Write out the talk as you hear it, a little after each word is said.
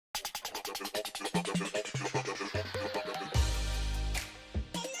Hello,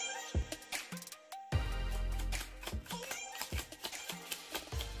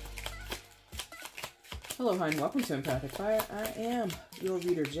 hi, and welcome to EmpathicFire. I am your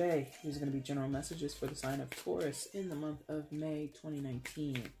reader, Jay. These are going to be general messages for the sign of Taurus in the month of May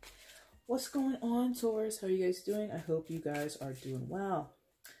 2019. What's going on, Taurus? How are you guys doing? I hope you guys are doing well.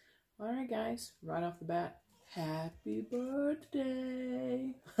 All right, guys, right off the bat, happy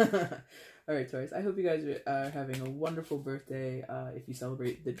birthday. All right, Taurus, I hope you guys are having a wonderful birthday. If you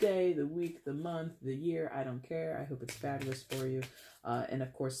celebrate the day, the week, the month, the year, I don't care. I hope it's fabulous for you. And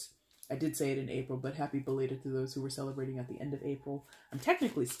of course, I did say it in April, but happy belated to those who were celebrating at the end of April. I'm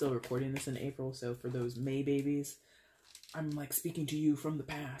technically still recording this in April, so for those May babies, I'm like speaking to you from the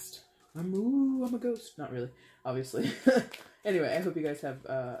past. I'm a ghost. Not really, obviously. Anyway, I hope you guys have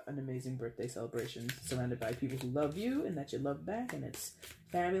an amazing birthday celebration surrounded by people who love you and that you love back, and it's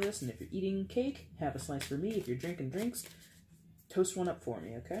fabulous. And if you're eating cake, have a slice for me. If you're drinking drinks, toast one up for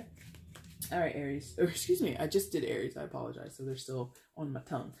me, okay? All right, Aries. Or excuse me, I just did Aries. I apologize. So they're still on my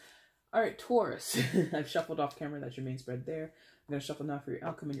tongue. All right, Taurus. I've shuffled off camera. That's your main spread there. I'm going to shuffle now for your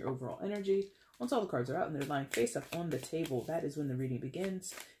outcome and your overall energy. Once all the cards are out and they're lying face up on the table, that is when the reading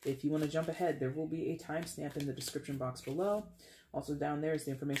begins. If you want to jump ahead, there will be a timestamp in the description box below. Also down there is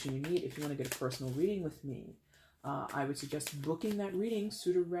the information you need if you want to get a personal reading with me. I would suggest booking that reading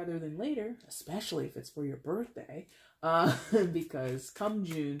sooner rather than later, especially if it's for your birthday, because come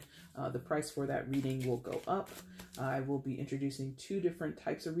June, the price for that reading will go up. I will be introducing 2 different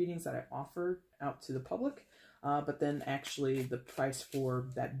types of readings that I offer out to the public, but then actually the price for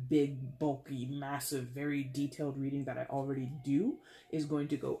that big, bulky, massive, very detailed reading that I already do is going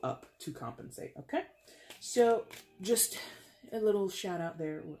to go up to compensate, okay? So just a little shout out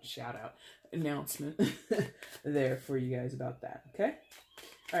there, announcement there for you guys about that, okay?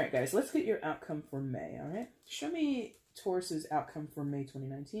 All right, guys, let's get your outcome for May, all right? Show me Taurus's outcome for May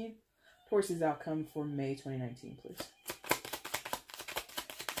 2019. Taurus's outcome for May 2019, please.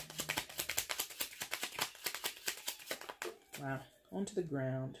 Wow, onto the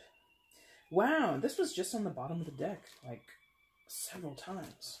ground. Wow, this was just on the bottom of the deck, like, several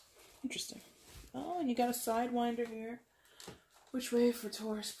times. Interesting. Oh, and you got a sidewinder here. Which way for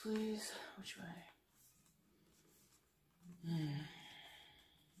Taurus, please? Which way?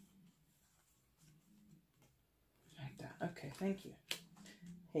 Like that. Okay, thank you.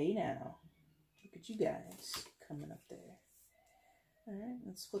 Hey now. Look at you guys coming up there. Alright,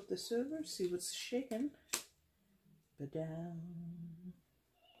 let's flip this over, see what's shaking. Ba-down.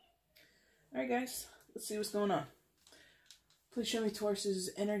 Alright, guys, let's see what's going on. Please show me Taurus's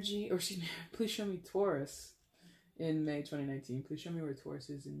energy, or excuse me, please show me Taurus in May 2019. Please show me where Taurus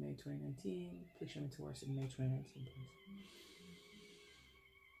is in May 2019. Please show me Taurus in May 2019, please.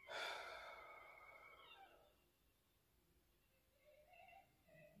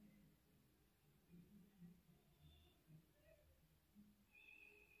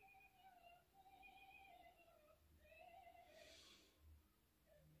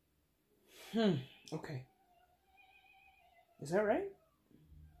 Okay. Is that right?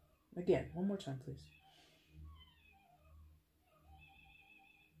 Again, one more time, please.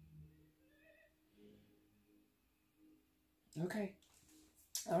 Okay.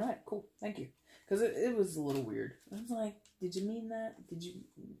 All right, cool. Thank you. Because it was a little weird. I was like, did you mean that? Did you,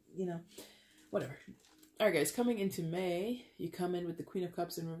 whatever. All right, guys, coming into May, you come in with the Queen of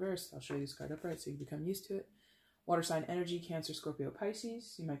Cups in reverse. I'll show you this card upright so you become used to it. Water sign energy, Cancer, Scorpio,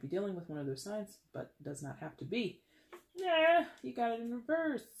 Pisces. You might be dealing with one of those signs, but does not have to be. Nah, you got it in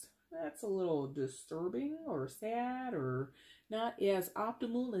reverse. That's a little disturbing or sad or not as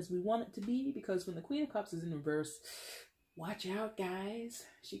optimal as we want it to be, because when the Queen of Cups is in reverse, watch out, guys.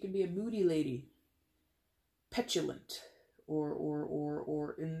 She can be a moody lady, petulant,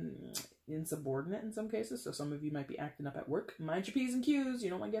 or insubordinate in some cases. So some of you might be acting up at work. Mind your P's and Q's.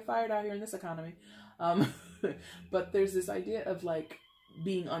 You don't want to get fired out here in this economy. But there's this idea of like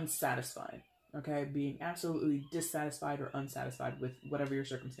being unsatisfied. Okay, being absolutely dissatisfied or unsatisfied with whatever your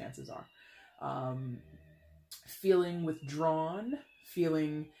circumstances are. Feeling withdrawn,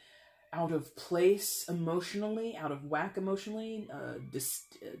 feeling out of place emotionally, out of whack emotionally,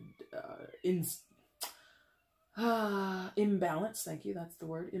 imbalance, thank you, that's the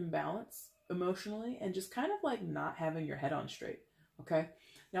word, imbalance emotionally, and just kind of like not having your head on straight, okay?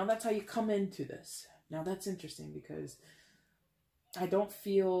 Now that's how you come into this. Now that's interesting because I don't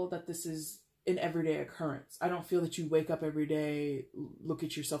feel that this is an everyday occurrence. I don't feel that you wake up every day, look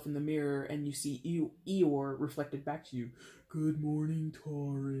at yourself in the mirror, and you see Eeyore reflected back to you. Good morning,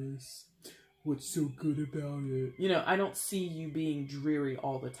 Taurus. what's so good about it? You know, I don't see you being dreary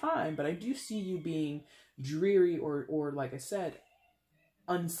all the time, but I do see you being dreary or like I said,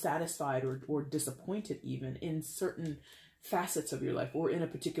 unsatisfied or disappointed even in certain facets of your life or in a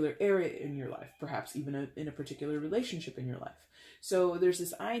particular area in your life, perhaps even in a particular relationship in your life. So there's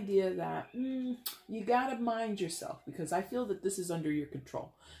this idea that you gotta mind yourself, because I feel that this is under your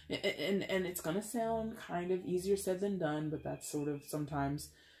control. And it's gonna sound kind of easier said than done, but that's sort of sometimes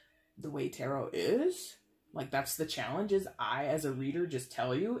the way tarot is. Like, that's the challenge, is I, as a reader, just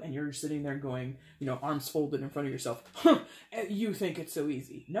tell you, and you're sitting there going, you know, arms folded in front of yourself, and you think it's so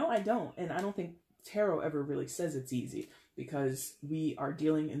easy. No, I don't. And I don't think tarot ever really says it's easy, because we are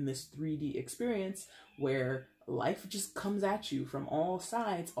dealing in this 3D experience where life just comes at you from all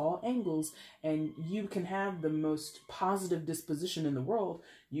sides, all angles, and you can have the most positive disposition in the world.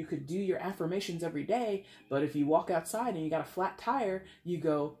 You could do your affirmations every day, but if you walk outside and you got a flat tire, you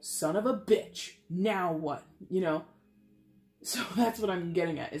go, son of a bitch, now what? You know? So that's what I'm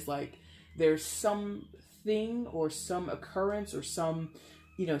getting at, is like, there's some thing or some occurrence or some,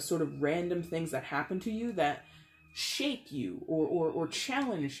 you know, sort of random things that happen to you that shake you or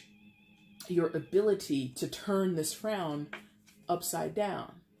challenge your ability to turn this frown upside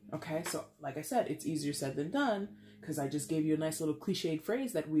down. Okay, so like I said, it's easier said than done, because I just gave you a nice little cliched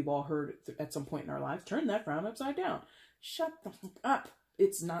phrase that we've all heard at some point in our lives: turn that frown upside down. Shut the fuck up.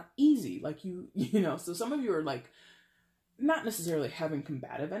 It's not easy. Like, you know, so some of you are like, not necessarily having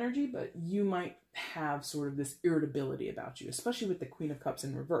combative energy, but you might have sort of this irritability about you, especially with the Queen of Cups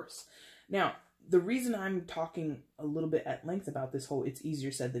in reverse. Now, the reason I'm talking a little bit at length about this whole it's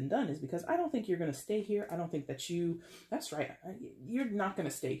easier said than done is because I don't think you're going to stay here. I don't think that that's right, you're not going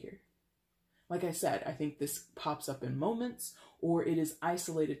to stay here. Like I said, I think this pops up in moments, or it is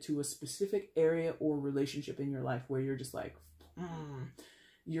isolated to a specific area or relationship in your life where you're just like,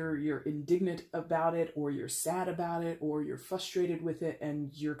 you're indignant about it, or you're sad about it, or you're frustrated with it,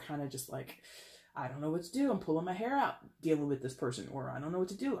 and you're kind of just like, I don't know what to do. I'm pulling my hair out dealing with this person, or I don't know what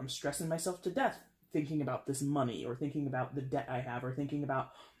to do. I'm stressing myself to death thinking about this money, or thinking about the debt I have, or thinking about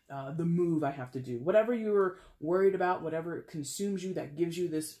the move I have to do. Whatever you're worried about, whatever consumes you that gives you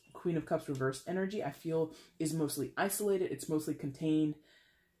this Queen of Cups reverse energy, I feel is mostly isolated. It's mostly contained.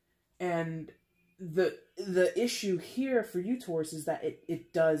 And the issue here for you, Taurus, is that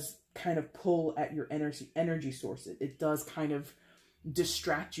it does kind of pull at your energy source. It does kind of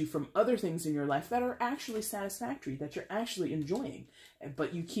distract you from other things in your life that are actually satisfactory, that you're actually enjoying,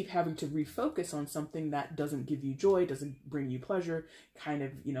 but you keep having to refocus on something that doesn't give you joy, doesn't bring you pleasure, kind of,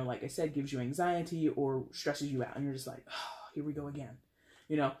 you know, like I said, gives you anxiety or stresses you out, and you're just like, oh, here we go again,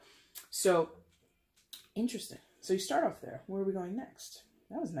 you know? So interesting. So you start off there. Where are we going next?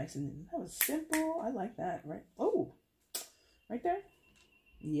 That was nice, and that was simple. I like that, right? Oh, right there.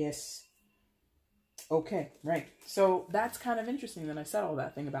 Yes. Okay, right. So that's kind of interesting that I said all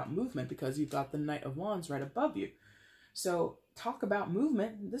that thing about movement, because you've got the Knight of Wands right above you. So talk about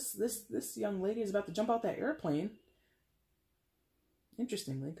movement. This young lady is about to jump out that airplane.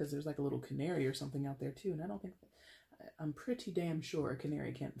 Interestingly, because there's like a little canary or something out there too, and I don't think, I'm pretty damn sure a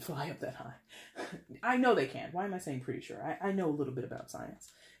canary can't fly up that high. I know they can. Why am I saying pretty sure? I know a little bit about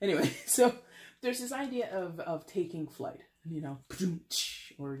science. Anyway, so there's this idea of taking flight, you know,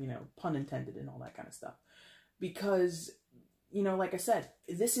 or, you know, pun intended and all that kind of stuff. Because, you know, like I said,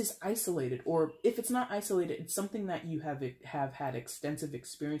 this is isolated, or if it's not isolated, it's something that you have had extensive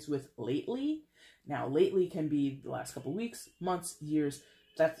experience with lately. Now, lately can be the last couple of weeks, months, years.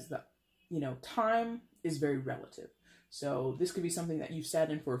 That's the, you know, time is very relative. So this could be something that you've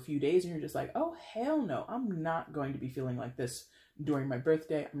sat in for a few days and you're just like, oh, hell no, I'm not going to be feeling like this during my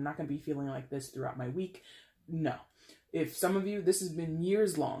birthday. I'm not going to be feeling like this throughout my week. No. If some of you, this has been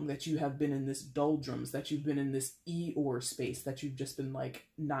years long that you have been in this doldrums, that you've been in this Eeyore space, that you've just been like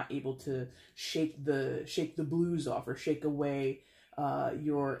not able to shake the blues off or shake away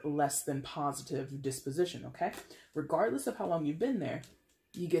your less than positive disposition, okay? Regardless of how long you've been there,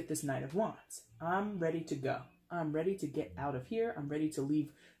 you get this Knight of Wands. I'm ready to go. I'm ready to get out of here. I'm ready to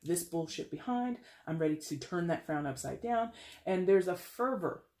leave this bullshit behind. I'm ready to turn that frown upside down. And there's a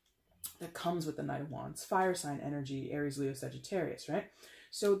fervor that comes with the Knight of Wands. Fire sign energy, Aries, Leo, Sagittarius, right?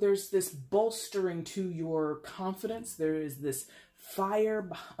 So there's this bolstering to your confidence. There is this fire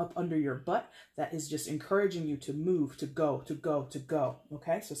up under your butt that is just encouraging you to move, to go, to go, to go,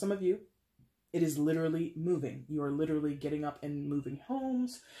 okay? So some of you, it is literally moving. You are literally getting up and moving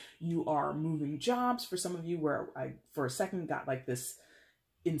homes. You are moving jobs. For some of you, where I, for a second, got like this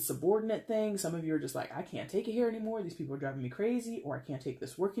insubordinate thing. Some of you are just like, I can't take it here anymore. These people are driving me crazy, or I can't take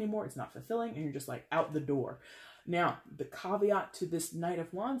this work anymore. It's not fulfilling. And you're just like out the door. Now, the caveat to this Knight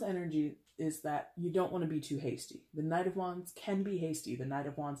of Wands energy is that you don't want to be too hasty. The Knight of Wands can be hasty. The Knight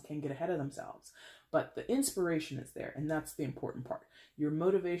of Wands can get ahead of themselves. But the inspiration is there, and that's the important part. Your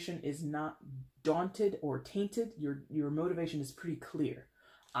motivation is not daunted or tainted. Your motivation is pretty clear.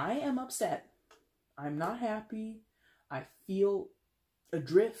 I am upset. I'm not happy. I feel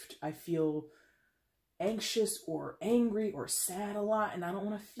adrift. I feel anxious or angry or sad a lot, and I don't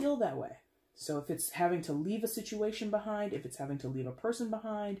want to feel that way. So if it's having to leave a situation behind, if it's having to leave a person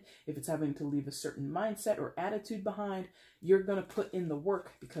behind, if it's having to leave a certain mindset or attitude behind, you're going to put in the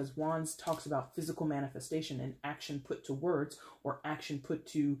work, because Wands talks about physical manifestation and action put to words or action put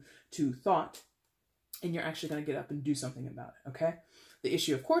to thought, and you're actually going to get up and do something about it, okay? The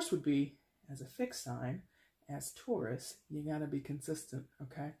issue, of course, would be, as a fixed sign, as Taurus, you got to be consistent,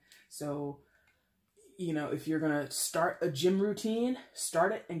 okay? So, you know, if you're going to start a gym routine,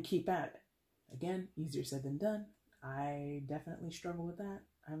 start it and keep at it. Again, easier said than done. I definitely struggle with that.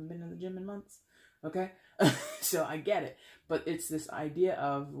 I haven't been in the gym in months. Okay? So I get it. But it's this idea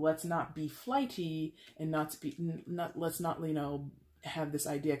of let's not be flighty and let's not, you know, have this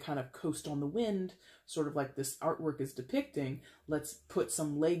idea kind of coast on the wind, sort of like this artwork is depicting. Let's put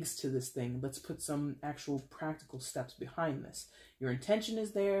some legs to this thing. Let's put some actual practical steps behind this. Your intention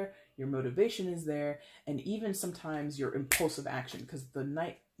is there, your motivation is there, and even sometimes your impulsive action, because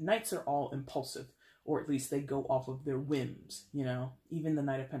the Knights are all impulsive, or at least they go off of their whims, you know. Even the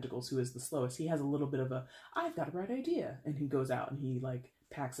Knight of Pentacles, who is the slowest, he has a little bit of a, I've got a bright idea, and he goes out and he like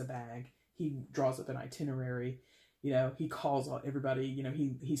packs a bag, he draws up an itinerary, you know, he calls out everybody, you know,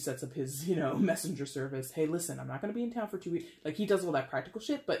 he sets up his, you know, messenger service. Hey, listen, I'm not going to be in town for 2 weeks. Like, he does all that practical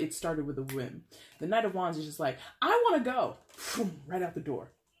shit, but it started with a whim. The Knight of Wands is just like, I want to go. Right out the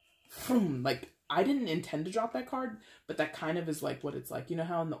door. Like, I didn't intend to drop that card, but that kind of is like what it's like. You know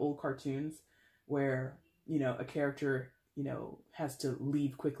how in the old cartoons where, you know, a character, you know, has to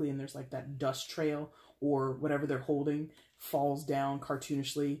leave quickly and there's like that dust trail or whatever they're holding falls down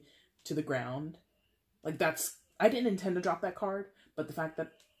cartoonishly to the ground. Like, that's, I didn't intend to drop that card, but the fact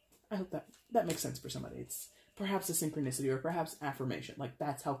that, I hope that makes sense for somebody. It's perhaps a synchronicity or perhaps affirmation. Like,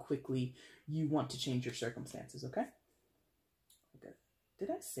 that's how quickly you want to change your circumstances, okay? Okay. Did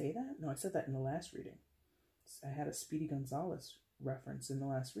I say that? No, I said that in the last reading. I had a Speedy Gonzalez reference in the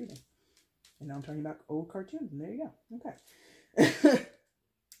last reading. And now I'm talking about old cartoons, and there you go. Okay.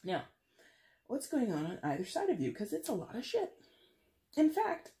 Now, what's going on either side of you? Because it's a lot of shit. In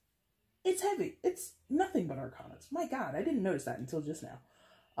fact, it's heavy. It's nothing but arcanas. My God, I didn't notice that until just now.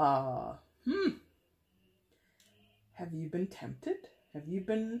 Have you been tempted?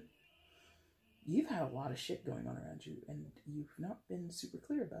 You've had a lot of shit going on around you, and you've not been super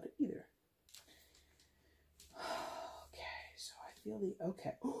clear about it either. Okay, so I feel the,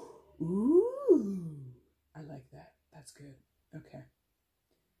 okay. Ooh, I like that. That's good. Okay.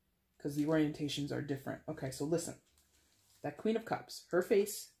 Because the orientations are different. Okay, so listen. That Queen of Cups, her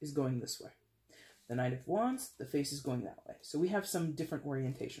face is going this way. The Knight of Wands, the face is going that way. So we have some different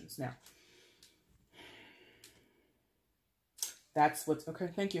orientations. Now, that's what's, okay,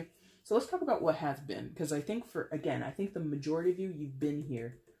 thank you. So let's talk about what has been. Because I think I think the majority of you've been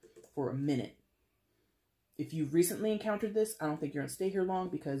here for a minute. If you've recently encountered this, I don't think you're going to stay here long,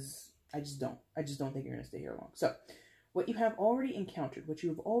 because I just don't think you're going to stay here long. So what you have already encountered, what you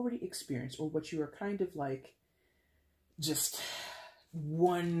have already experienced, or what you are kind of like, just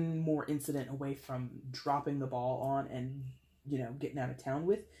one more incident away from dropping the ball on and, you know, getting out of town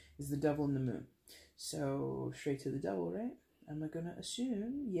with, is the Devil and the Moon. So straight to the Devil, right? I'm not gonna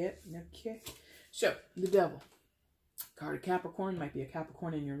assume. Yep. Okay. So the Devil, card of Capricorn, might be a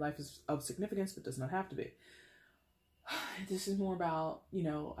Capricorn in your life is of significance, but does not have to be. This is more about, you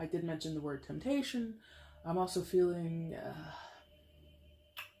know, I did mention the word temptation. I'm also feeling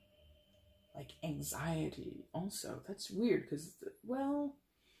like anxiety also. That's weird because, well,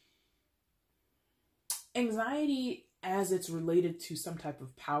 anxiety as it's related to some type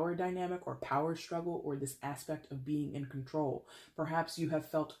of power dynamic or power struggle or this aspect of being in control. Perhaps you have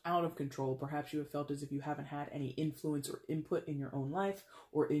felt out of control. Perhaps you have felt as if you haven't had any influence or input in your own life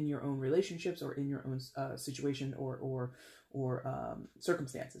or in your own relationships or in your own situation or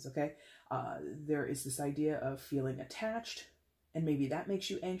circumstances, okay? There is this idea of feeling attached, and maybe that makes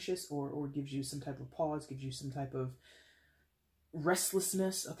you anxious or gives you some type of pause, gives you some type of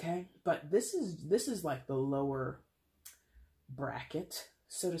restlessness, okay? But this is like the lower bracket,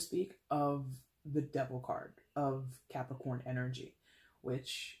 so to speak, of the Devil card, of Capricorn energy,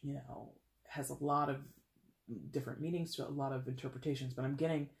 which, you know, has a lot of different meanings to it, a lot of interpretations, but I'm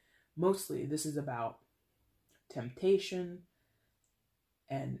getting mostly this is about temptation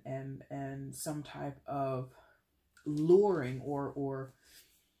and some type of luring or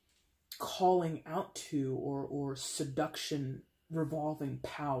calling out to, or seduction revolving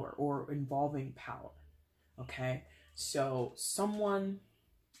power or involving power. Okay, so someone,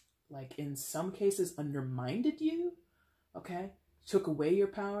 like in some cases, undermined you, okay, took away your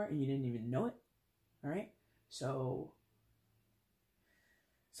power and you didn't even know it. All right, so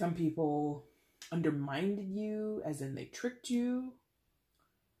some people undermined you, as in they tricked you,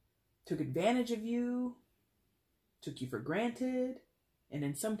 took advantage of you, took you for granted, and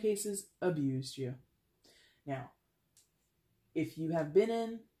in some cases abused you. Now, if you have been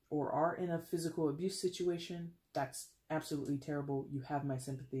in or are in a physical abuse situation, that's absolutely terrible. You have my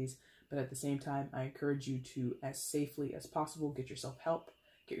sympathies. But at the same time, I encourage you to, as safely as possible, get yourself help,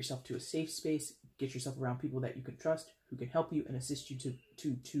 get yourself to a safe space, get yourself around people that you can trust, who can help you and assist you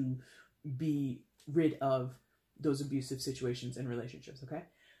to be rid of those abusive situations and relationships, okay?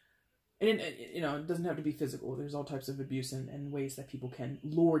 And it doesn't have to be physical. There's all types of abuse and ways that people can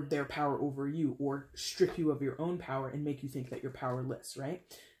lord their power over you or strip you of your own power and make you think that you're powerless, right?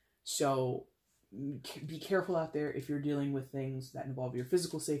 So be careful out there if you're dealing with things that involve your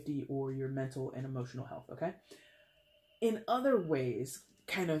physical safety or your mental and emotional health, okay? In other ways,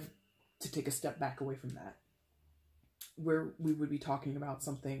 kind of to take a step back away from that, where we would be talking about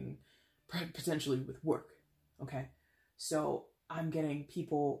something potentially with work, okay? So I'm getting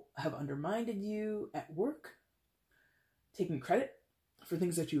people have undermined you at work, taking credit for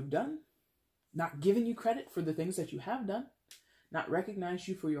things that you've done, not giving you credit for the things that you have done, not recognize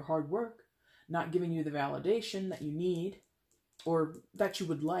you for your hard work, not giving you the validation that you need or that you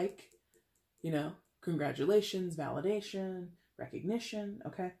would like, congratulations, validation, recognition,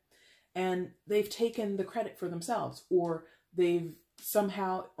 okay? And they've taken the credit for themselves, or they've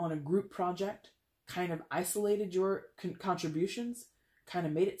somehow on a group project kind of isolated your contributions, kind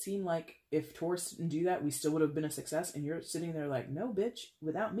of made it seem like if Taurus didn't do that, we still would have been a success. And you're sitting there like, no, bitch,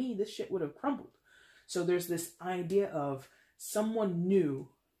 without me, this shit would have crumbled. So there's this idea of someone knew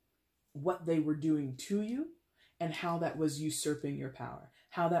what they were doing to you and how that was usurping your power,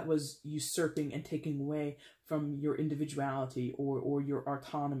 how that was usurping and taking away from your individuality or your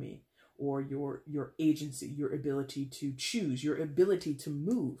autonomy or your agency, your ability to choose, your ability to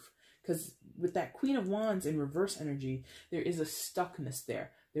move. Because with that Queen of Wands in reverse energy, there is a stuckness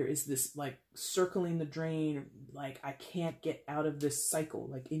there. There is this like circling the drain, like I can't get out of this cycle,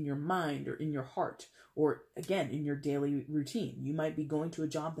 like in your mind or in your heart, or again, in your daily routine. You might be going to a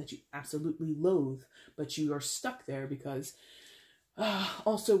job that you absolutely loathe, but you are stuck there because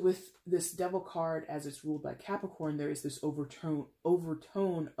also with this Devil card, as it's ruled by Capricorn, there is this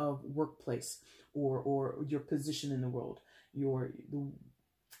overtone of workplace or your position in the world,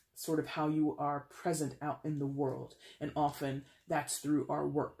 sort of how you are present out in the world. And often that's through our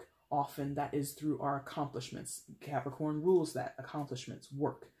work. Often that is through our accomplishments. Capricorn rules that accomplishments,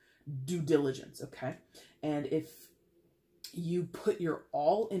 work, due diligence, okay? And if you put your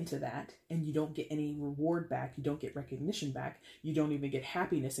all into that and you don't get any reward back, you don't get recognition back, you don't even get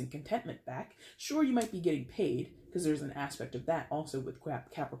happiness and contentment back, sure, you might be getting paid, because there's an aspect of that also with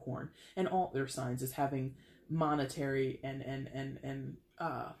Capricorn, and all their signs is having monetary and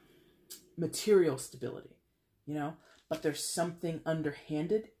material stability, but there's something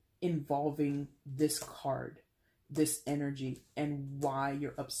underhanded involving this card, this energy, and why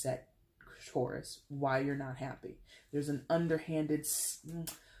you're upset, Taurus, why you're not happy. There's an underhanded,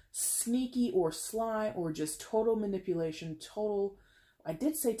 sneaky or sly or just total manipulation, I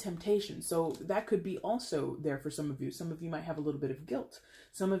did say temptation, so that could be also there for some of you. Some of you might have a little bit of guilt.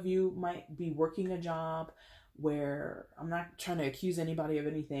 Some of you might be working a job where, I'm not trying to accuse anybody of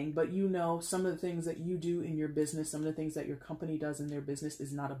anything, but some of the things that you do in your business, some of the things that your company does in their business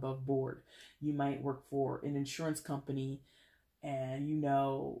is not above board. You might work for an insurance company and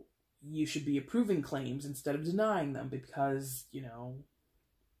you should be approving claims instead of denying them because,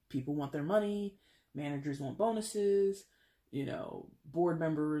 people want their money, managers want bonuses, board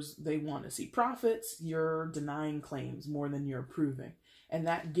members, they want to see profits. You're denying claims more than you're approving. And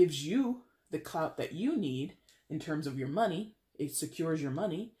that gives you the clout that you need in terms of your money. It secures your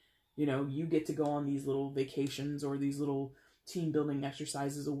money. You get to go on these little vacations or these little team building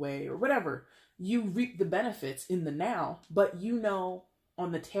exercises away or whatever. You reap the benefits in the now, but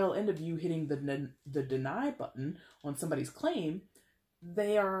on the tail end of you hitting the deny button on somebody's claim,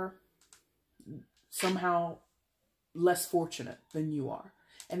 they are somehow less fortunate than you are.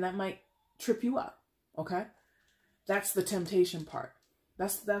 And that might trip you up, okay? That's the temptation part.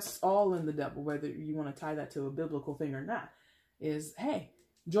 That's all in the devil, whether you want to tie that to a biblical thing or not, is, hey,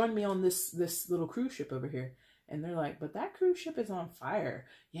 join me on this little cruise ship over here. And they're like, but that cruise ship is on fire.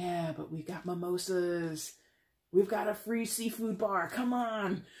 Yeah, but we got mimosas. we've got a free seafood bar. Come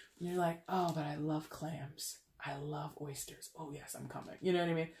on. And you're like, oh, but I love clams. I love oysters. Oh, yes, I'm coming. You know what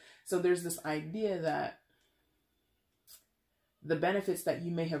I mean? So there's this idea that the benefits that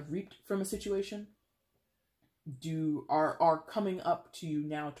you may have reaped from a situation are coming up to you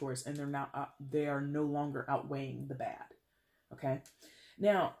now, Taurus, and they are no longer outweighing the bad. Okay?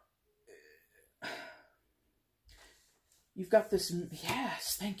 Now, you've got this,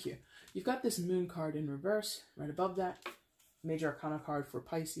 yes, thank you. You've got this moon card in reverse, right above that. Major Arcana card for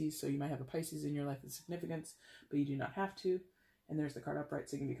Pisces, so you might have a Pisces in your life of significance, but you do not have to. And there's the card upright,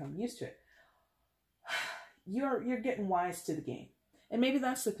 so you can become used to it. You're getting wise to the game. And maybe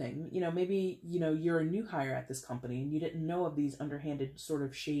that's the thing. You know, maybe, you know, you're a new hire at this company and you didn't know of these underhanded sort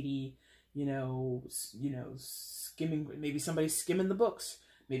of shady, skimming, maybe somebody's skimming the books.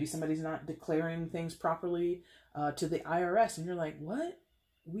 Maybe somebody's not declaring things properly to the IRS. And you're like, what?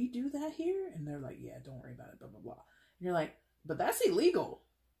 We do that here? And they're like, yeah, don't worry about it, blah, blah, blah. And you're like, but that's illegal.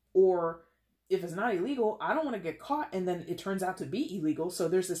 Or if it's not illegal, I don't want to get caught. And then it turns out to be illegal. So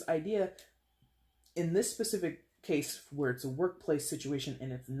there's this idea in this specific case where it's a workplace situation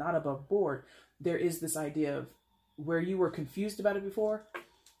and it's not above board, there is this idea of where you were confused about it before,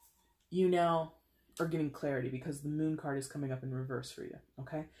 you now are getting clarity because the moon card is coming up in reverse for you.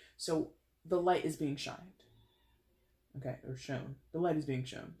 Okay. So the light is being shined. Okay. Or shown. The light is being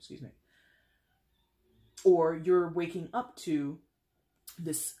shown, excuse me. Or you're waking up to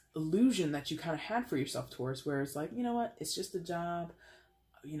this illusion that you kind of had for yourself, Taurus, where it's like, you know what? It's just a job.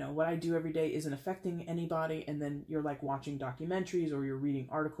 You know, what I do every day isn't affecting anybody. And then you're like watching documentaries or you're reading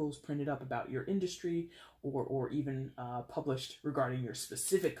articles printed up about your industry or even published regarding your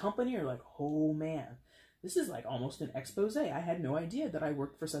specific company. You're like, oh man, this is like almost an expose. I had no idea that I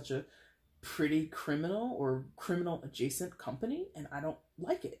worked for such a pretty criminal or criminal adjacent company and I don't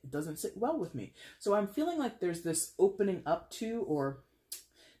like it. It doesn't sit well with me. So I'm feeling like there's this opening up to, or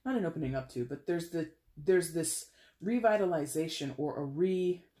not an opening up to, but there's this revitalization or a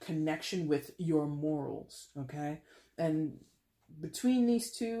reconnection with your morals, okay? And between these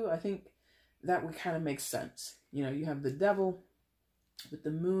two, I think that would kind of make sense. You know, you have the devil with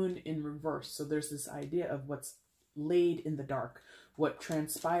the moon in reverse. So there's this idea of what's laid in the dark, what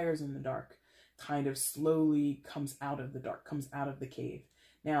transpires in the dark kind of slowly comes out of the dark, comes out of the cave.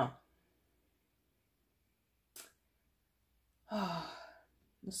 Now,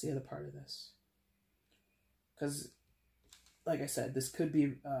 what's the other part of this? Because, like I said, this could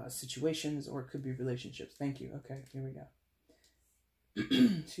be situations or it could be relationships. Thank you. Okay, here we go.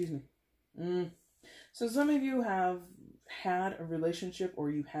 Excuse me. So some of you have had a relationship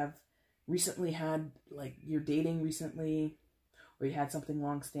or you have recently had, like, you're dating recently or you had something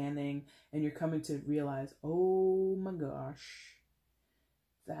long-standing and you're coming to realize, oh my gosh,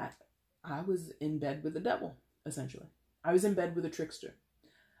 that I was in bed with the devil, essentially. I was in bed with a trickster.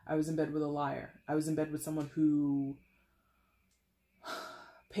 I was in bed with a liar. I was in bed with someone who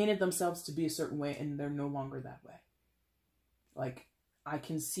painted themselves to be a certain way and they're no longer that way. Like, I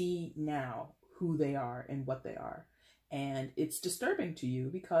can see now who they are and what they are. And it's disturbing to you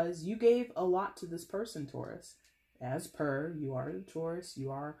because you gave a lot to this person, Taurus. As per, you are a Taurus,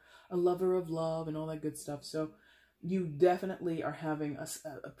 you are a lover of love and all that good stuff. So you definitely are having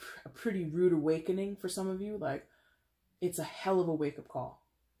a pretty rude awakening for some of you. Like, it's a hell of a wake-up call.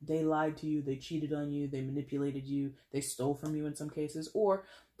 They lied to you, they cheated on you, they manipulated you, they stole from you in some cases, or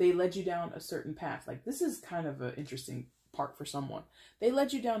they led you down a certain path. Like, this is kind of an interesting part for someone. They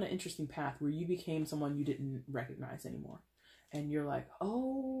led you down an interesting path where you became someone you didn't recognize anymore. And you're like,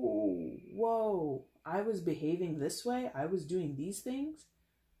 oh, whoa, I was behaving this way, I was doing these things.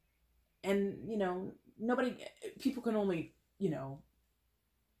 And, you know, people can only, you know,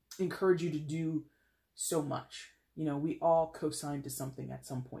 encourage you to do so much. You know, we all co-sign to something at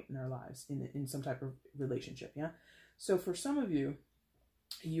some point in our lives, in some type of relationship, yeah? So for some of you,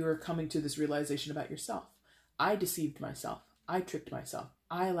 you're coming to this realization about yourself. I deceived myself. I tricked myself.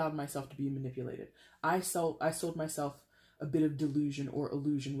 I allowed myself to be manipulated. I sold myself a bit of delusion or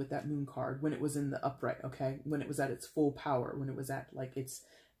illusion with that moon card when it was in the upright, okay? When it was at its full power, when it was at, like, its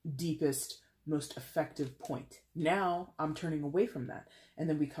deepest, most effective point. Now, I'm turning away from that. And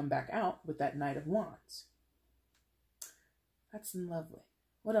then we come back out with that Knight of Wands. That's lovely.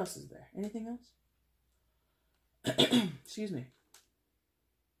 What else is there? Anything else? Excuse me.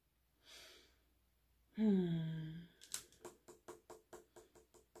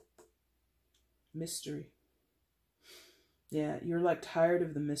 Mystery. Yeah, you're like tired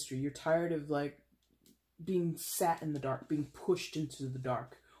of the mystery. You're tired of like being sat in the dark, being pushed into the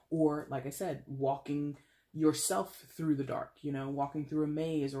dark. Or, like I said, walking yourself through the dark, you know, walking through a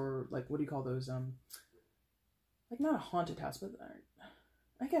maze or like, what do you call those? like not a haunted house, but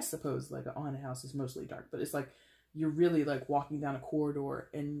I guess suppose like a haunted house is mostly dark, but it's like you're really like walking down a corridor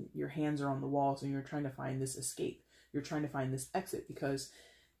and your hands are on the walls and you're trying to find this escape. You're trying to find this exit because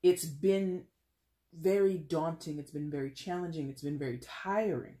it's been very daunting. It's been very challenging. It's been very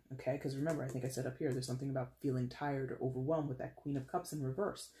tiring. Okay. Because remember, I think I said up here, there's something about feeling tired or overwhelmed with that Queen of Cups in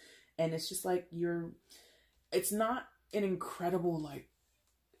reverse. And it's just like it's not an incredible like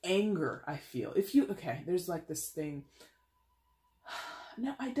anger. I feel there's like this thing.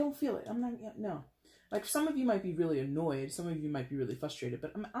 No, I don't feel it. I'm not, no. Like some of you might be really annoyed. Some of you might be really frustrated,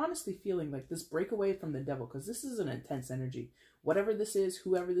 but I'm honestly feeling like this breakaway from the devil, because this is an intense energy. Whatever this is,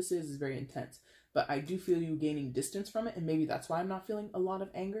 whoever this is very intense. But I do feel you gaining distance from it. And maybe that's why I'm not feeling a lot of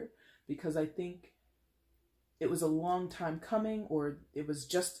anger, because I think it was a long time coming, or it was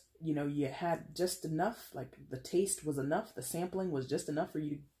just, you had just enough, like the taste was enough. The sampling was just enough for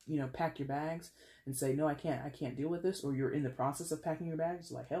you to, pack your bags and say, no, I can't deal with this. Or you're in the process of packing your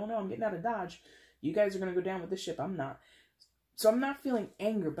bags. Like, hell no, I'm getting out of Dodge. You guys are going to go down with this ship. I'm not. So I'm not feeling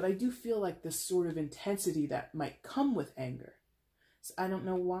anger, but I do feel like this sort of intensity that might come with anger. So I don't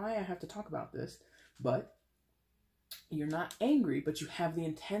know why I have to talk about this, but you're not angry, but you have the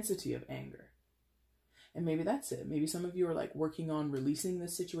intensity of anger. And maybe that's it. Maybe some of you are like working on releasing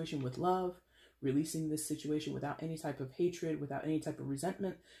this situation with love, releasing this situation without any type of hatred, without any type of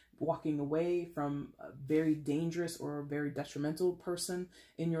resentment, walking away from a very dangerous or a very detrimental person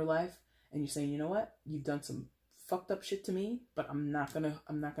in your life. And you're saying, you know what? You've done some fucked up shit to me, but I'm not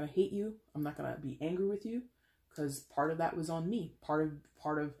gonna hate you. I'm not gonna be angry with you, because part of that was on me. Part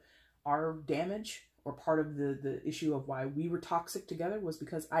of our damage, or part of the issue of why we were toxic together, was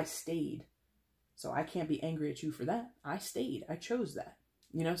because I stayed. So I can't be angry at you for that. I stayed. I chose that.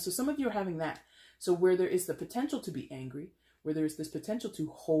 So some of you are having that. So where there is the potential to be angry, where there's this potential to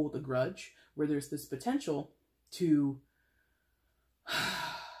hold a grudge, where there's this potential to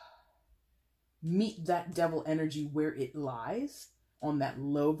meet that devil energy where it lies, on that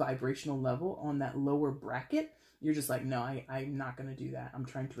low vibrational level, on that lower bracket, you're just like, no, I'm not going to do that. I'm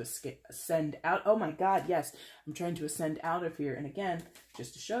trying to ascend out. Oh my God, yes. I'm trying to ascend out of here. And again,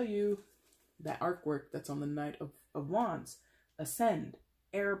 just to show you that artwork that's on the Knight of Wands, ascend,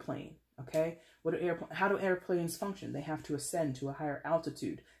 airplane, okay? How do airplanes function? They have to ascend to a higher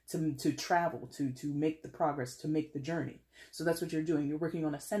altitude to travel, to make the progress, to make the journey. So that's what you're doing. You're working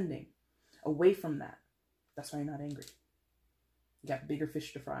on ascending away from that. That's why you're not angry. You got bigger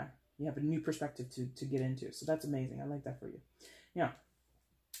fish to fry. You have a new perspective to get into. So that's amazing. I like that for you.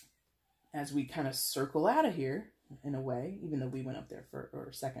 As we kind of circle out of here, in a way, even though we went up there for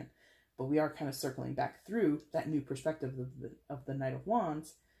a second, but we are kind of circling back through that new perspective of the Knight of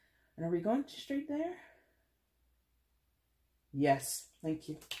Wands. And are we going straight there? Yes. Thank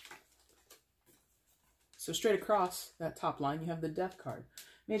you. So straight across that top line, you have the Death card.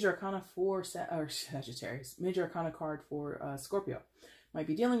 Major Arcana for Sagittarius. Major Arcana card for Scorpio. Might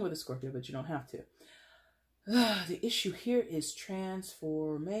be dealing with a Scorpio, but you don't have to. The issue here is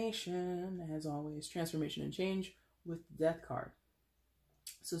transformation, as always. Transformation and change with the Death card.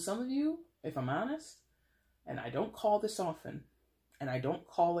 So some of you, if I'm honest, and I don't call this often, and I don't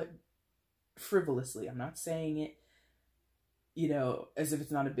call it frivolously. I'm not saying it, as if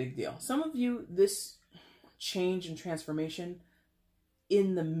it's not a big deal. Some of you, this change and transformation,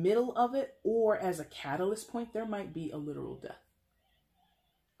 in the middle of it, or as a catalyst point, there might be a literal death.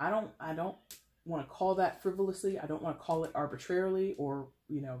 I don't want to call that frivolously. I don't want to call it arbitrarily or,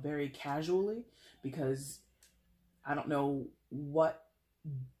 very casually, because I don't know what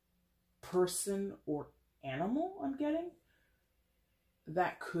person or animal I'm getting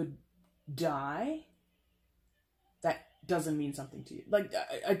that could die. That doesn't mean something to you. Like,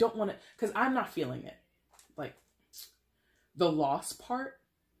 I don't want to, because I'm not feeling it. Like, the loss part,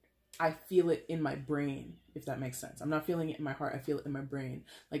 I feel it in my brain, if that makes sense. I'm not feeling it in my heart. I feel it in my brain.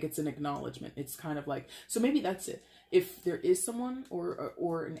 Like, it's an acknowledgement. It's kind of like, so maybe that's it. If there is someone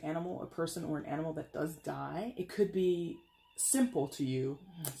or an animal, a person or an animal that does die, it could be simple to you.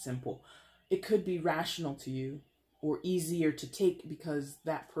 Simple. It could be rational to you or easier to take because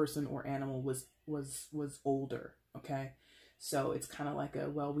that person or animal was older. Okay. So it's kind of like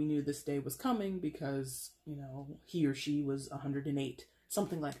well, we knew this day was coming because, he or she was 108,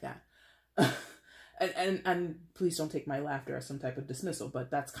 something like that. and please don't take my laughter as some type of dismissal,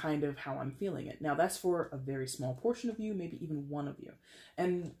 but that's kind of how I'm feeling it. Now that's for a very small portion of you, maybe even one of you.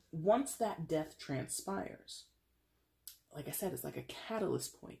 And once that death transpires, like I said, it's like a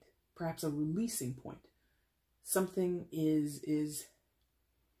catalyst point, perhaps a releasing point. Something is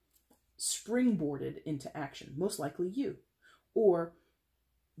springboarded into action, most likely you. Or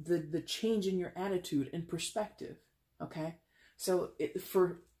the change in your attitude and perspective, okay? So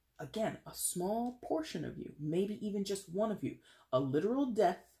for, again, a small portion of you, maybe even just one of you, a literal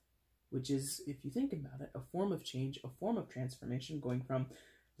death, which is, if you think about it, a form of change, a form of transformation, going from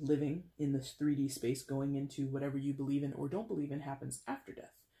living in this 3D space, going into whatever you believe in or don't believe in happens after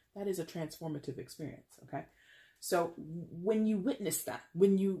death. That is a transformative experience, okay? So when you witness that,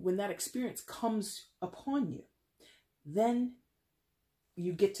 when that experience comes upon you, then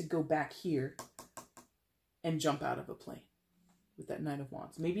you get to go back here and jump out of a plane with that Knight of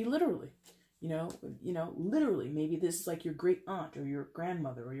Wands. Maybe literally, you know, literally, maybe this is like your great aunt or your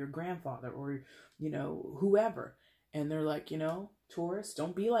grandmother or your grandfather or, you know, whoever. And they're like, you know, Taurus,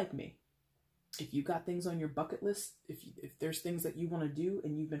 don't be like me. If you got things on your bucket list, if there's things that you want to do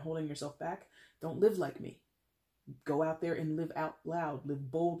and you've been holding yourself back, don't live like me. Go out there and live out loud,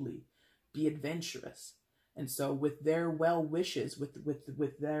 live boldly, be adventurous. And so with their well wishes,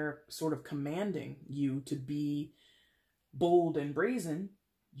 with their sort of commanding you to be bold and brazen,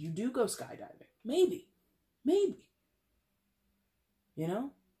 you do go skydiving. Maybe. You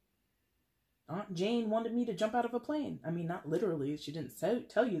know? Aunt Jane wanted me to jump out of a plane. I mean, not literally. She didn't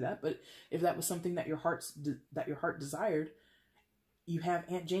tell you that, but if that was something that your heart desired, you have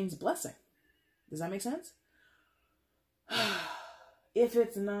Aunt Jane's blessing. Does that make sense? If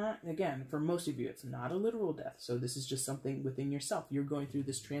it's not, again, for most of you, it's not a literal death. So this is just something within yourself. You're going through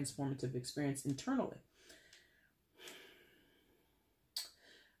this transformative experience internally.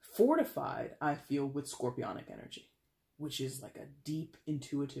 Fortified, I feel, with Scorpionic energy, which is like a deep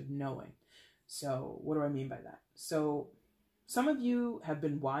intuitive knowing. So what do I mean by that? So some of you have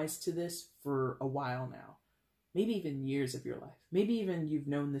been wise to this for a while now, maybe even years of your life. Maybe even you've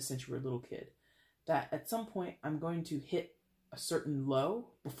known this since you were a little kid, that at some point I'm going to hit a certain low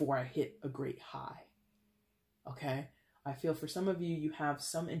before I hit a great high. Okay? I feel for some of you, you have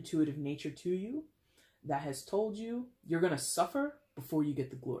some intuitive nature to you that has told you you're going to suffer before you get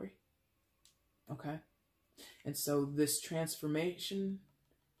the glory. Okay? And so this transformation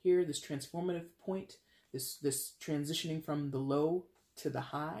here, this transformative point, this transitioning from the low to the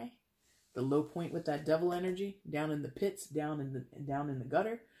high, the low point with that devil energy, down in the pits, down in the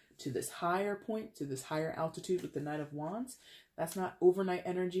gutter, to this higher point, to this higher altitude with the Knight of Wands. That's not overnight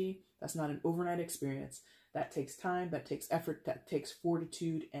energy. That's not an overnight experience. That takes time, that takes effort, that takes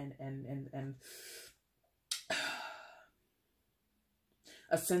fortitude and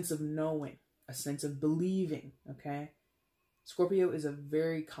a sense of knowing, a sense of believing, okay? Scorpio is a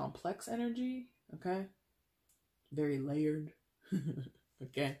very complex energy, okay? Very layered,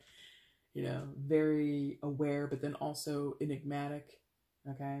 okay? You know, very aware, but then also enigmatic,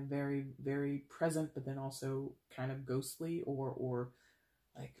 okay? Very, very present, but then also kind of ghostly or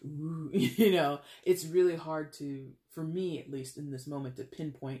like, ooh, you know, it's really hard to, for me at least in this moment, to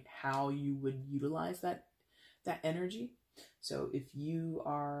pinpoint how you would utilize that energy. So if you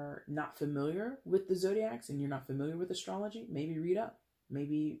are not familiar with the zodiacs and you're not familiar with astrology, maybe read up,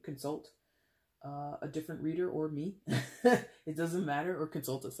 maybe consult a different reader or me. It doesn't matter. Or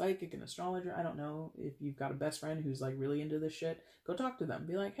consult a psychic, an astrologer. I don't know. If you've got a best friend who's like really into this shit, go talk to them.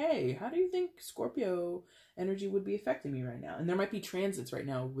 Be like, hey, how do you think Scorpio energy would be affecting me right now? And there might be transits right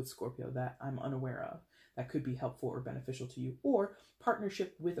now with Scorpio that I'm unaware of that could be helpful or beneficial to you, or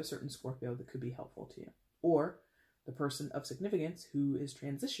partnership with a certain Scorpio that could be helpful to you, or the person of significance who is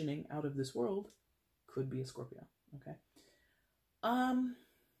transitioning out of this world could be a Scorpio. Okay.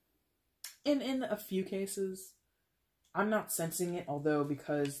 In a few cases, I'm not sensing it, although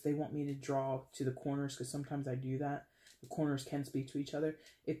because they want me to draw to the corners, because sometimes I do that. The corners can speak to each other.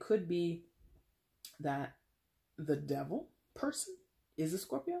 It could be that the devil person is a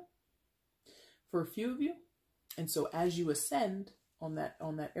Scorpio for a few of you. And so as you ascend on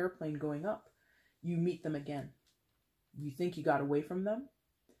that airplane going up, you meet them again. You think you got away from them.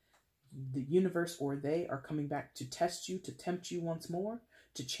 The universe or they are coming back to test you, to tempt you once more,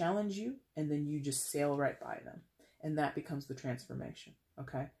 to challenge you, and then you just sail right by them. And that becomes the transformation,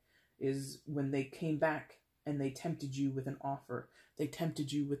 okay? Is when they came back and they tempted you with an offer. They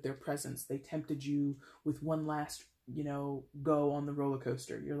tempted you with their presence. They tempted you with one last, you know, go on the roller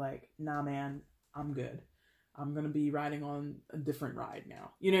coaster. You're like, nah, man, I'm good. I'm going to be riding on a different ride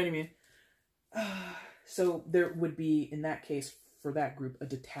now. You know what I mean? So there would be, in that case, for that group, a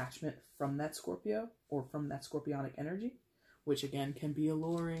detachment from that Scorpio or from that Scorpionic energy, which again can be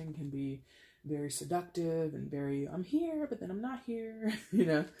alluring, can be very seductive and very, I'm here, but then I'm not here, you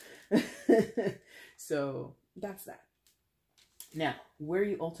know? So that's that. Now, where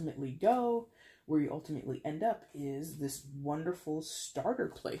you ultimately go, where you ultimately end up is this wonderful starter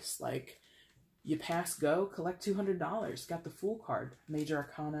place. Like, You pass go, collect $200. Got the Fool card, major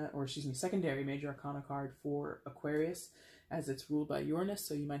arcana, or excuse me, secondary major arcana card for Aquarius, as it's ruled by Uranus.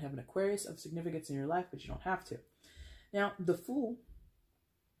 So you might have an Aquarius of significance in your life, but you don't have to. Now, the Fool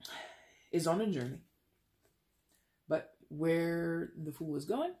is on a journey, but where the Fool is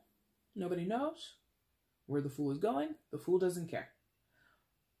going, nobody knows. Where the Fool is going, the Fool doesn't care.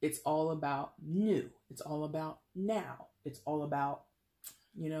 It's all about new. It's all about now. It's all about,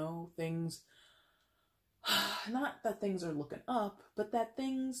 you know, things, not that things are looking up, but that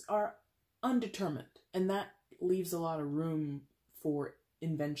things are undetermined. And that leaves a lot of room for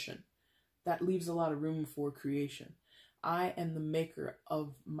invention. That leaves a lot of room for creation. I am the maker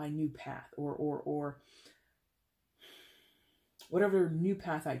of my new path, or whatever new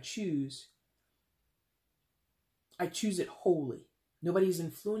path I choose it wholly. Nobody's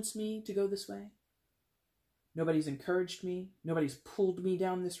influenced me to go this way. Nobody's encouraged me. Nobody's pulled me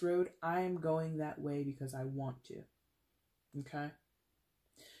down this road. I am going that way because I want to. Okay?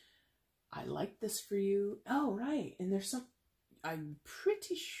 I like this for you. Oh, right. And there's some, I'm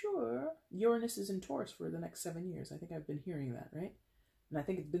pretty sure Uranus is in Taurus for the next 7 years. I think I've been hearing that, right? And I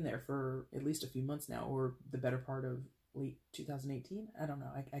think it's been there for at least a few months now, or the better part of late 2018. I don't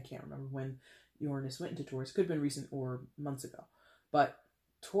know. I can't remember when Uranus went into Taurus. Could have been recent or months ago. But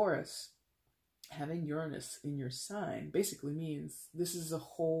Taurus, having Uranus in your sign, basically means this is a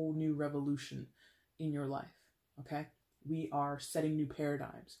whole new revolution in your life, okay? We are setting new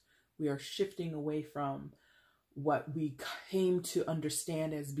paradigms. We are shifting away from what we came to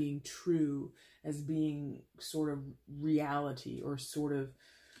understand as being true, as being sort of reality, or sort of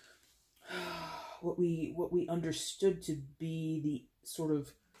what we understood to be the sort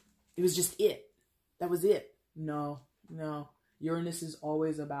of, it was just it. That was it. No. Uranus is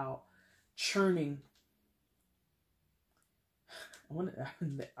always about churning.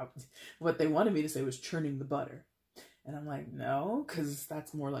 What they wanted me to say was churning the butter. And I'm like, no, because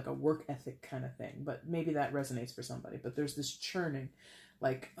that's more like a work ethic kind of thing. But maybe that resonates for somebody. But there's this churning.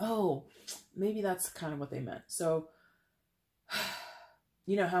 Like, oh, maybe that's kind of what they meant. So,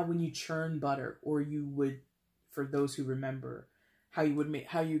 you know how when you churn butter, or you would, for those who remember, how you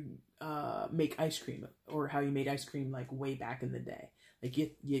make ice cream, or how you made ice cream like way back in the day. Like you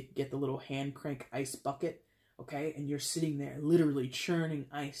get the little hand crank ice bucket, okay? And you're sitting there literally churning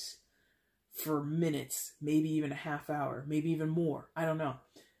ice for minutes, maybe even a half hour, maybe even more. I don't know.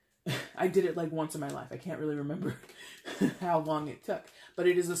 I did it like once in my life. I can't really remember how long it took, but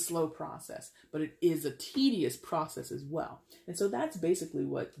it is a slow process, but it is a tedious process as well. And so that's basically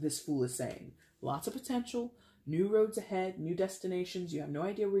what this Fool is saying. Lots of potential, new roads ahead, new destinations. You have no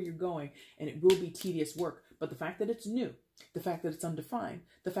idea where you're going, and it will be tedious work. But the fact that it's new, the fact that it's undefined,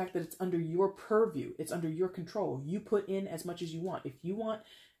 the fact that it's under your purview, it's under your control. You put in as much as you want. If you want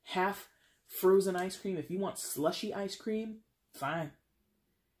half frozen ice cream, if you want slushy ice cream, fine.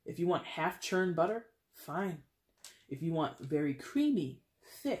 If you want half churned butter, fine. If you want very creamy,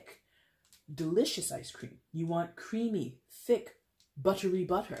 thick, delicious ice cream, you want creamy, thick, buttery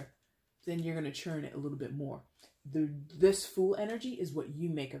butter, then you're going to churn it a little bit more. This Fool energy is what you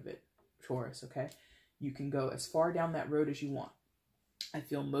make of it, Taurus, okay? You can go as far down that road as you want. I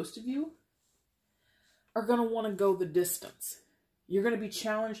feel most of you are going to want to go the distance. You're going to be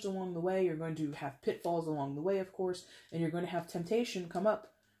challenged along the way. You're going to have pitfalls along the way, of course, and you're going to have temptation come up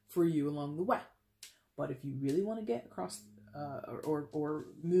for you along the way. But if you really want to get across or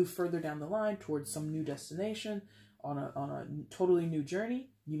move further down the line towards some new destination on a totally new journey,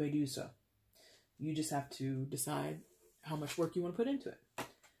 you may do so. You just have to decide how much work you want to put into it.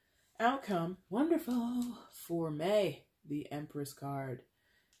 Outcome, wonderful, for May, the Empress card.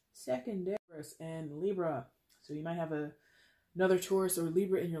 Secondary and Libra. So you might have another Taurus or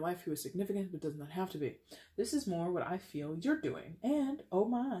Libra in your life who is significant, but does not have to be. This is more what I feel you're doing. And, oh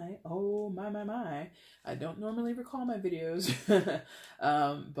my, I don't normally recall my videos,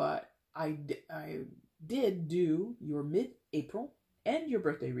 but I did do your mid-April and your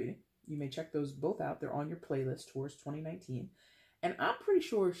birthday reading. You may check those both out. They're on your playlist, Taurus 2019. And I'm pretty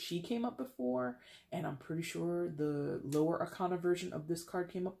sure she came up before, and I'm pretty sure the lower arcana version of this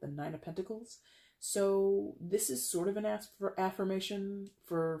card came up, the Nine of Pentacles. So this is sort of an affirmation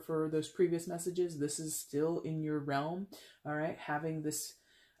for those previous messages. This is still in your realm, all right? Having this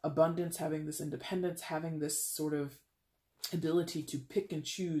abundance, having this independence, having this sort of ability to pick and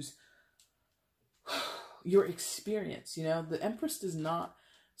choose your experience. You know, the Empress does not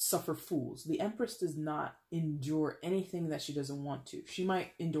suffer fools. The Empress does not endure anything that she doesn't want to. She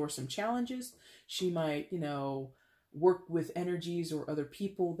might endure some challenges. She might, you know, work with energies or other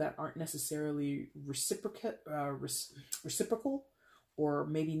people that aren't necessarily reciprocal or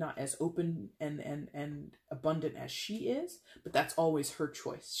maybe not as open and abundant as she is, but that's always her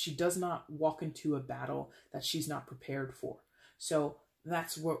choice. She does not walk into a battle that she's not prepared for. So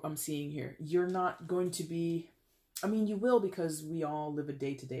that's what I'm seeing here. You're not going to be, I mean, you will, because we all live a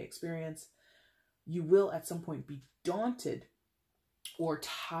day-to-day experience. You will at some point be daunted or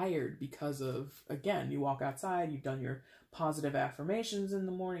tired because of, again, you walk outside, you've done your positive affirmations in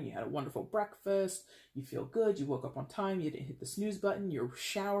the morning, you had a wonderful breakfast, you feel good, you woke up on time, you didn't hit the snooze button, your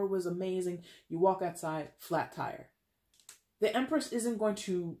shower was amazing, you walk outside, flat tire. The Empress isn't going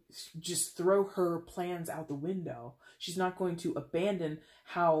to just throw her plans out the window. She's not going to abandon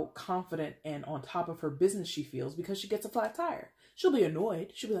how confident and on top of her business she feels because she gets a flat tire. She'll be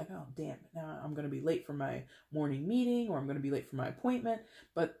annoyed. She'll be like, oh, damn, now I'm going to be late for my morning meeting, or I'm going to be late for my appointment.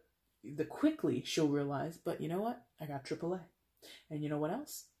 But quickly she'll realize, but you know what? I got AAA. And you know what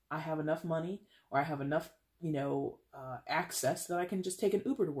else? I have enough money, or I have enough, access that I can just take an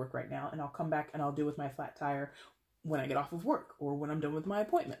Uber to work right now, and I'll come back and I'll deal with my flat tire when I get off of work or when I'm done with my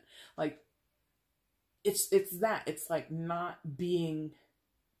appointment. Like, it's that. It's like not being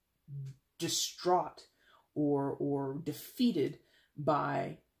distraught or defeated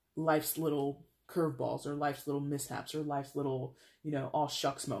by life's little curveballs or life's little mishaps or life's little, all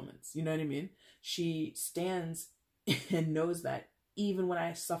shucks moments. You know what I mean? She stands and knows that even when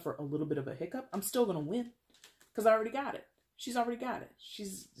I suffer a little bit of a hiccup, I'm still going to win because I already got it. She's already got it.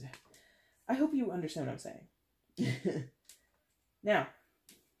 I hope you understand what I'm saying. Now,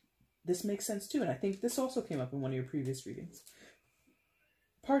 this makes sense too, and I think this also came up in one of your previous readings.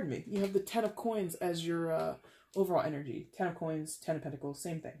 Pardon me. You have the 10 of Coins as your overall energy. 10 of Coins, 10 of Pentacles,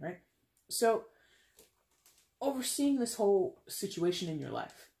 same thing, right? So, overseeing this whole situation in your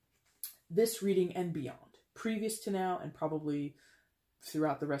life, this reading and beyond, previous to now and probably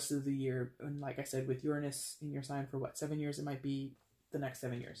throughout the rest of the year, and like I said, with Uranus in your sign for what, 7 years? It might be the next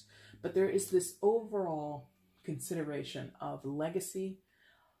 7 years. But there is this overall consideration of legacy,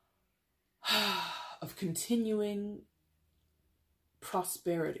 of continuing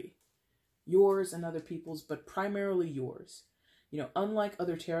prosperity, yours and other people's, but primarily yours. Unlike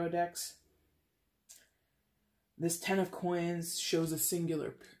other tarot decks, this 10 of Coins shows a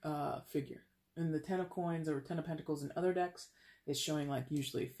singular figure. And the 10 of Coins or 10 of Pentacles in other decks is showing like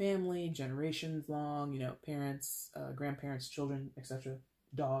usually family, generations long, parents, grandparents, children, etc.,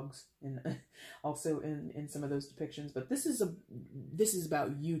 dogs, and also in some of those depictions. But this is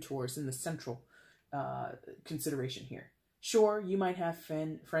about you, Taurus, in the central consideration here. Sure, you might have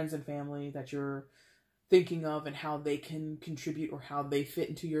friends and family that you're thinking of and how they can contribute or how they fit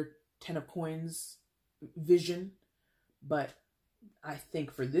into your 10 of Coins vision. But I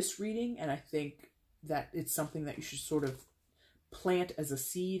think for this reading, and I think that it's something that you should sort of plant as a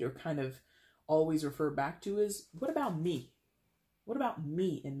seed or kind of always refer back to, is what about me? What about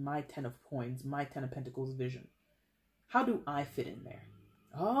me in my 10 of Coins, my 10 of Pentacles vision? How do I fit in there?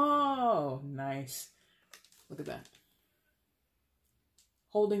 Oh, nice. Look at that.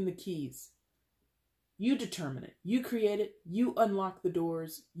 Holding the keys. You determine it. You create it. You unlock the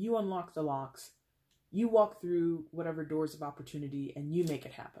doors. You unlock the locks. You walk through whatever doors of opportunity and you make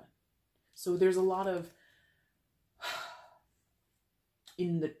it happen. So there's a lot of,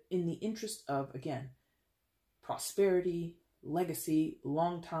 in the interest of, again, prosperity, legacy,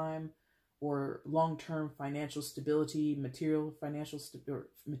 long-term financial stability, material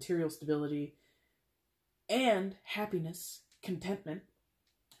stability, and happiness, contentment,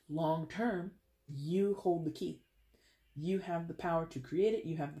 long-term, you hold the key. You have the power to create it.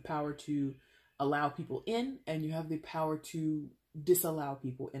 You have the power to allow people in, and you have the power to disallow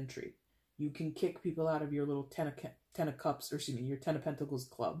people entry. You can kick people out of your little 10 of Cups, or excuse me, your 10 of Pentacles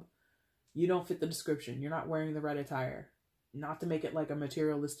club. You don't fit the description. You're not wearing the right attire. Not to make it like a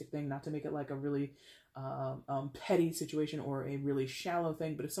materialistic thing, not to make it like a really petty situation or a really shallow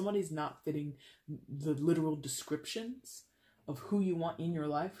thing, but if somebody's not fitting the literal descriptions of who you want in your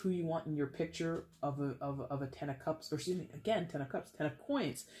life, who you want in your picture of a 10 of Cups, or excuse me, again, 10 of Cups, 10 of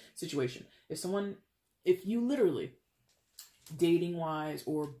Coins situation. If you literally, dating-wise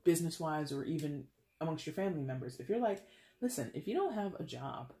or business-wise or even amongst your family members, if you're like, listen, if you don't have a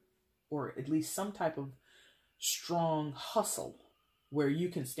job or at least some type of strong hustle where you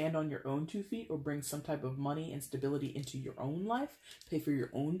can stand on your own 2 feet or bring some type of money and stability into your own life, pay for your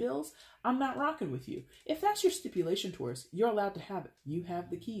own bills, I'm not rocking with you. If that's your stipulation, Taurus, you're allowed to have it. You have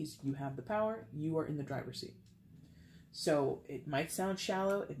the keys. You have the power. You are in the driver's seat. So it might sound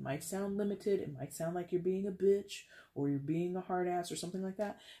shallow. It might sound limited. It might sound like you're being a bitch or you're being a hard ass or something like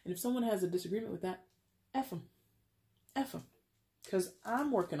that. And if someone has a disagreement with that, F them. F them. Because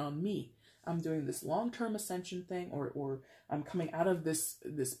I'm working on me. I'm doing this long-term ascension thing, or I'm coming out of this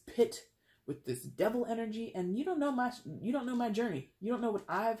pit with this devil energy, and you don't know my journey. You don't know what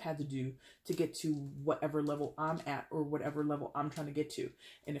I've had to do to get to whatever level I'm at or whatever level I'm trying to get to.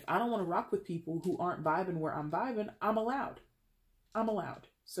 And if I don't want to rock with people who aren't vibing where I'm vibing, I'm allowed.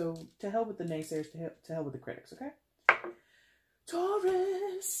 So to hell with the naysayers, to hell with the critics, okay?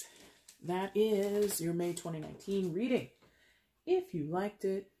 Taurus, that is your May 2019 reading. If you liked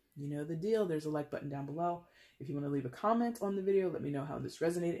it, you know the deal. There's a like button down below. If you want to leave a comment on the video, let me know how this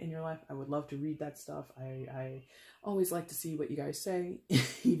resonated in your life. I would love to read that stuff. I always like to see what you guys say,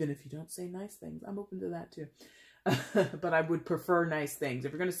 even if you don't say nice things. I'm open to that too. But I would prefer nice things.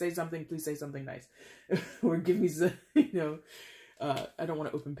 If you're going to say something, please say something nice. Or give me some, I don't want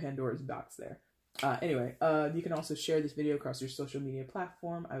to open Pandora's box there. Anyway, you can also share this video across your social media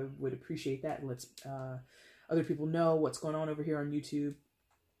platform. I would appreciate that. Let's other people know what's going on over here on YouTube.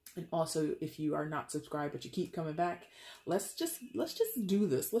 And also, if you are not subscribed but you keep coming back, let's just do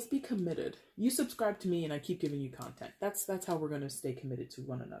this. Let's be committed. You subscribe to me and I keep giving you content. That's how we're going to stay committed to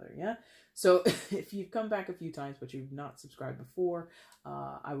one another, yeah? So if you've come back a few times but you've not subscribed before,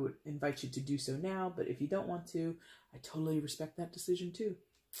 I would invite you to do so now. But if you don't want to, I totally respect that decision too.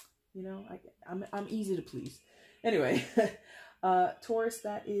 You know, I'm easy to please. Anyway, Taurus,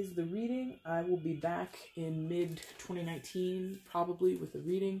 that is the reading. I will be back in mid-2019, probably, with a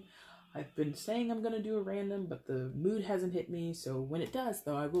reading. I've been saying I'm going to do a random, but the mood hasn't hit me. So when it does,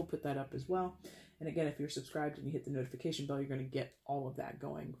 though, I will put that up as well. And again, if you're subscribed and you hit the notification bell, you're going to get all of that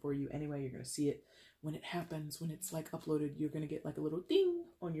going for you anyway. You're going to see it when it happens, when it's like uploaded. You're going to get like a little ding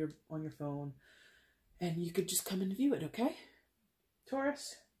on your phone. And you could just come and view it, okay?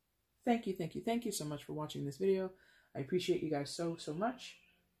 Taurus, thank you so much for watching this video. I appreciate you guys so much.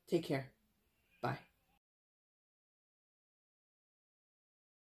 Take care. Bye.